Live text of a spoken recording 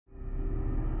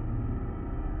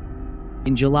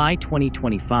In July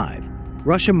 2025,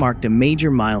 Russia marked a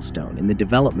major milestone in the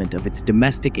development of its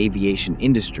domestic aviation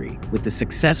industry with the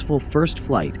successful first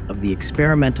flight of the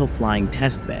experimental flying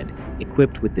testbed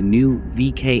equipped with the new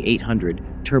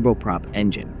VK-800 turboprop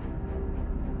engine.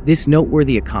 This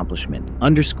noteworthy accomplishment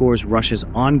underscores Russia's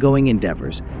ongoing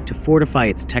endeavors to fortify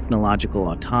its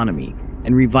technological autonomy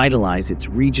and revitalize its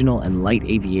regional and light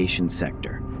aviation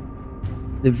sector.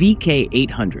 The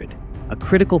VK-800, a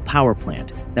critical power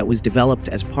plant that was developed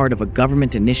as part of a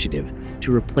government initiative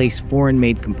to replace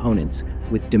foreign-made components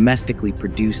with domestically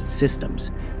produced systems,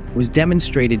 was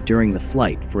demonstrated during the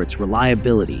flight for its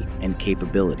reliability and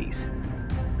capabilities.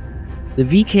 The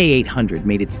VK-800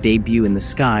 made its debut in the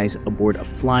skies aboard a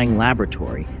flying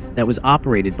laboratory that was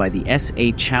operated by the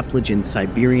S.A. Chaplygin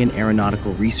Siberian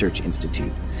Aeronautical Research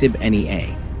Institute,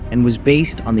 SIB-NEA, and was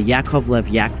based on the Yakovlev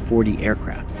Yak-40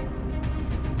 aircraft.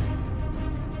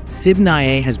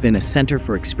 SIB-NEA has been a center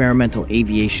for experimental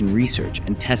aviation research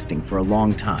and testing for a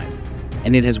long time,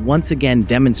 and it has once again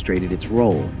demonstrated its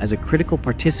role as a critical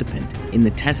participant in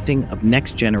the testing of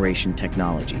next-generation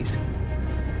technologies.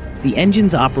 The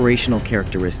engine's operational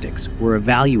characteristics were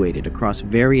evaluated across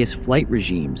various flight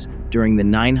regimes during the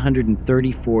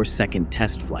 934-second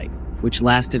test flight, which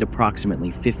lasted approximately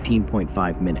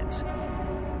 15.5 minutes.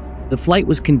 The flight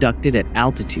was conducted at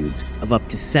altitudes of up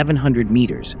to 700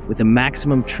 meters with a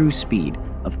maximum true speed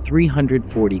of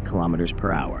 340 kilometers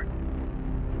per hour.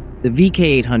 The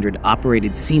VK-800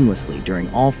 operated seamlessly during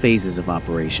all phases of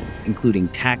operation, including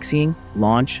taxiing,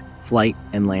 launch, flight,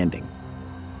 and landing.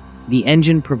 The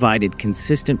engine provided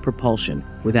consistent propulsion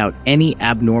without any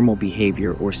abnormal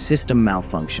behavior or system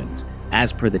malfunctions,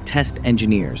 as per the test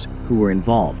engineers who were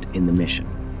involved in the mission.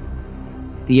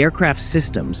 The aircraft's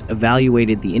systems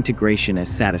evaluated the integration as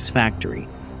satisfactory,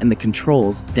 and the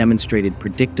controls demonstrated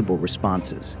predictable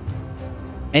responses.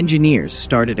 Engineers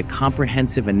started a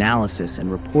comprehensive analysis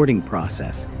and reporting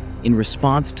process in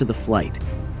response to the flight,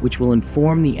 which will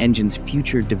inform the engine's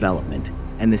future development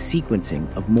and the sequencing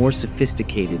of more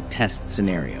sophisticated test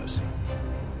scenarios.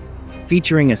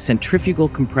 Featuring a centrifugal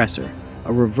compressor,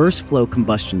 a reverse-flow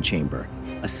combustion chamber,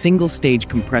 a single-stage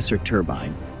compressor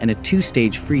turbine, and a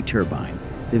two-stage free turbine,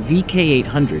 the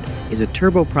VK-800 is a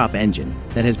turboprop engine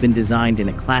that has been designed in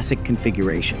a classic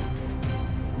configuration.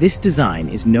 This design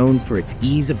is known for its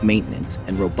ease of maintenance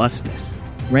and robustness,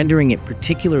 rendering it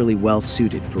particularly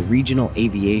well-suited for regional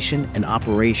aviation and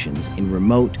operations in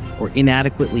remote or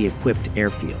inadequately equipped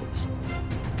airfields.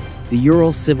 The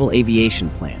Ural Civil Aviation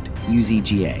Plant,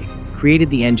 UZGA, created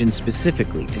the engine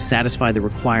specifically to satisfy the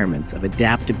requirements of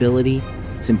adaptability,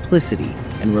 simplicity,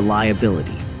 and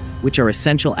reliability, which are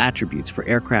essential attributes for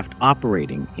aircraft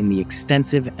operating in the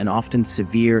extensive and often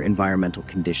severe environmental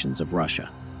conditions of Russia.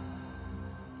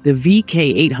 The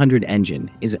VK-800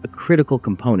 engine is a critical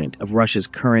component of Russia's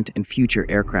current and future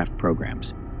aircraft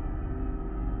programs.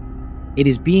 It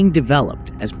is being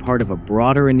developed as part of a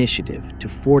broader initiative to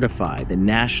fortify the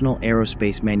national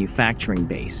aerospace manufacturing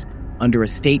base under a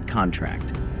state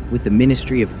contract with the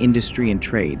Ministry of Industry and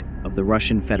Trade of the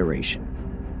Russian Federation.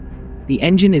 The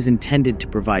engine is intended to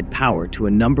provide power to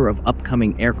a number of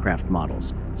upcoming aircraft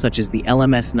models, such as the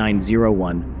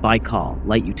LMS-901 Baikal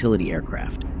light utility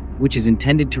aircraft, which is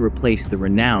intended to replace the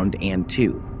renowned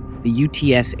An-2, the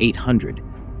UTS-800,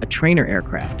 a trainer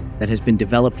aircraft that has been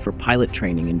developed for pilot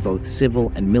training in both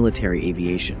civil and military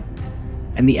aviation,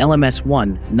 and the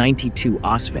LMS-192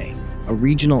 Osvay, a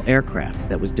regional aircraft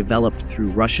that was developed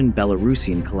through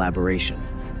Russian-Belarusian collaboration.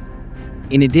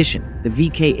 In addition, the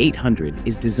VK-800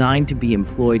 is designed to be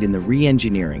employed in the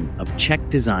re-engineering of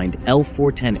Czech-designed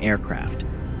L-410 aircraft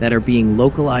that are being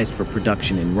localized for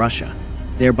production in Russia,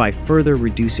 thereby further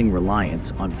reducing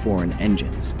reliance on foreign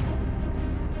engines.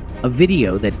 A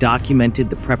video that documented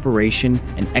the preparation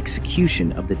and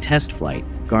execution of the test flight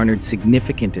garnered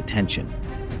significant attention.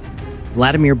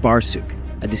 Vladimir Barsuk,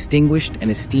 a distinguished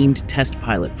and esteemed test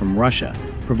pilot from Russia,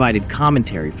 provided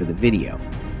commentary for the video.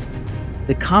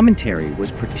 The commentary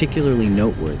was particularly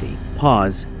noteworthy.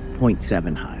 Pause,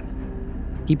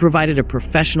 0.75. He provided a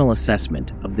professional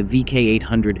assessment of the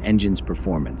VK-800 engine's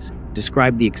performance,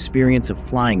 described the experience of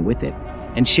flying with it,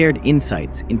 and shared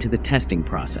insights into the testing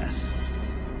process.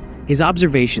 His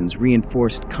observations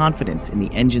reinforced confidence in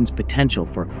the engine's potential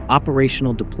for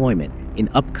operational deployment in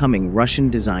upcoming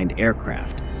Russian-designed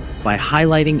aircraft by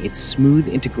highlighting its smooth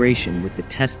integration with the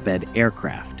testbed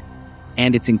aircraft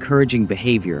and its encouraging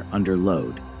behavior under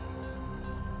load.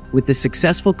 With the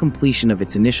successful completion of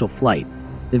its initial flight,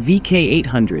 the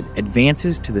VK-800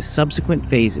 advances to the subsequent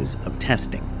phases of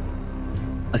testing.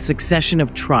 A succession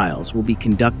of trials will be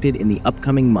conducted in the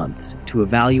upcoming months to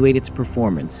evaluate its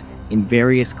performance in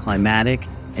various climatic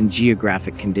and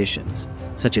geographic conditions,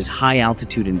 such as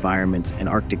high-altitude environments and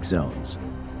Arctic zones.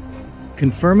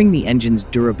 Confirming the engine's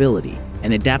durability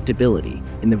and adaptability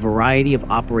in the variety of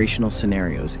operational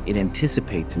scenarios it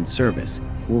anticipates in service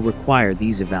will require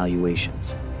these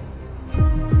evaluations.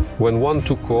 When one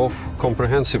took off,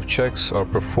 comprehensive checks are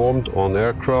performed on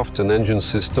aircraft and engine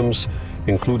systems,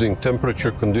 including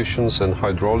temperature conditions and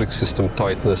hydraulic system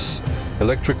tightness.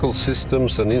 Electrical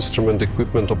systems and instrument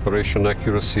equipment operation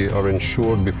accuracy are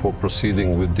ensured before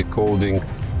proceeding with decoding.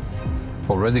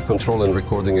 Already control and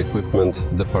recording equipment,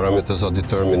 the parameters are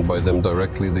determined by them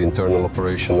directly, the internal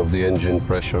operation of the engine,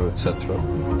 pressure, etc.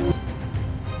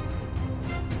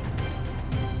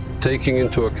 Taking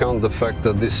into account the fact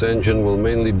that this engine will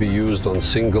mainly be used on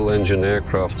single-engine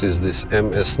aircraft, is this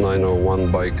MS-901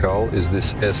 Baikal, is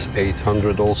this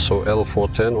S-800 also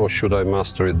L410, or should I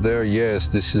master it there? Yes,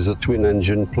 this is a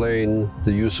twin-engine plane.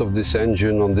 The use of this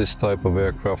engine on this type of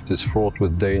aircraft is fraught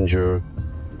with danger.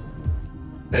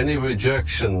 Any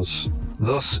rejections?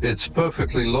 Thus, it's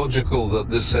perfectly logical that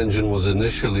this engine was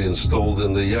initially installed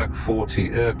in the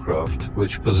Yak-40 aircraft,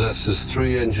 which possesses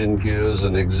 3 engine gears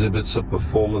and exhibits a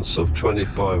performance of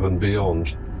 25 and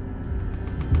beyond.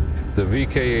 The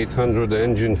VK-800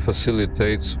 engine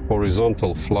facilitates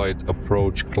horizontal flight,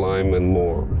 approach, climb, and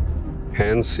more.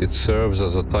 Hence, it serves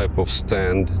as a type of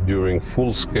stand during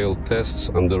full-scale tests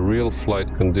under real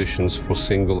flight conditions for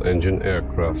single-engine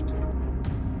aircraft.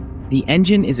 The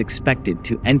engine is expected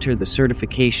to enter the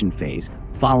certification phase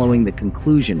following the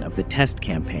conclusion of the test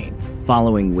campaign,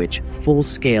 following which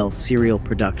full-scale serial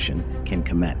production can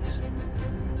commence.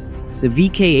 The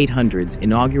VK-800's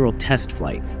inaugural test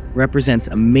flight represents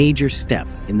a major step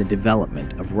in the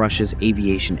development of Russia's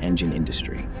aviation engine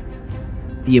industry.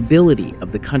 The ability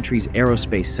of the country's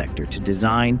aerospace sector to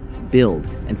design, build,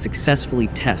 and successfully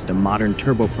test a modern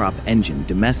turboprop engine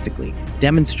domestically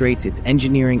demonstrates its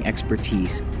engineering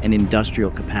expertise and industrial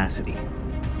capacity.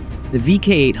 The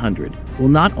VK-800 will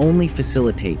not only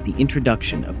facilitate the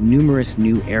introduction of numerous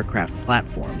new aircraft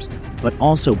platforms, but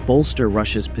also bolster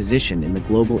Russia's position in the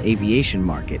global aviation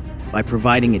market by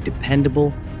providing a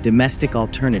dependable, domestic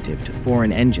alternative to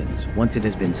foreign engines once it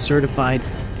has been certified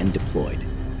and deployed.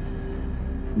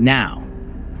 Now,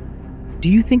 do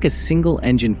you think a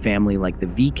single-engine family like the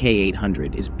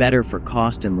VK-800 is better for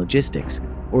cost and logistics,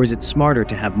 or is it smarter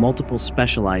to have multiple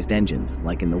specialized engines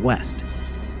like in the West?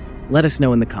 Let us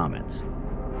know in the comments.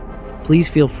 Please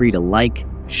feel free to like,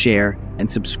 share, and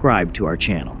subscribe to our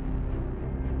channel.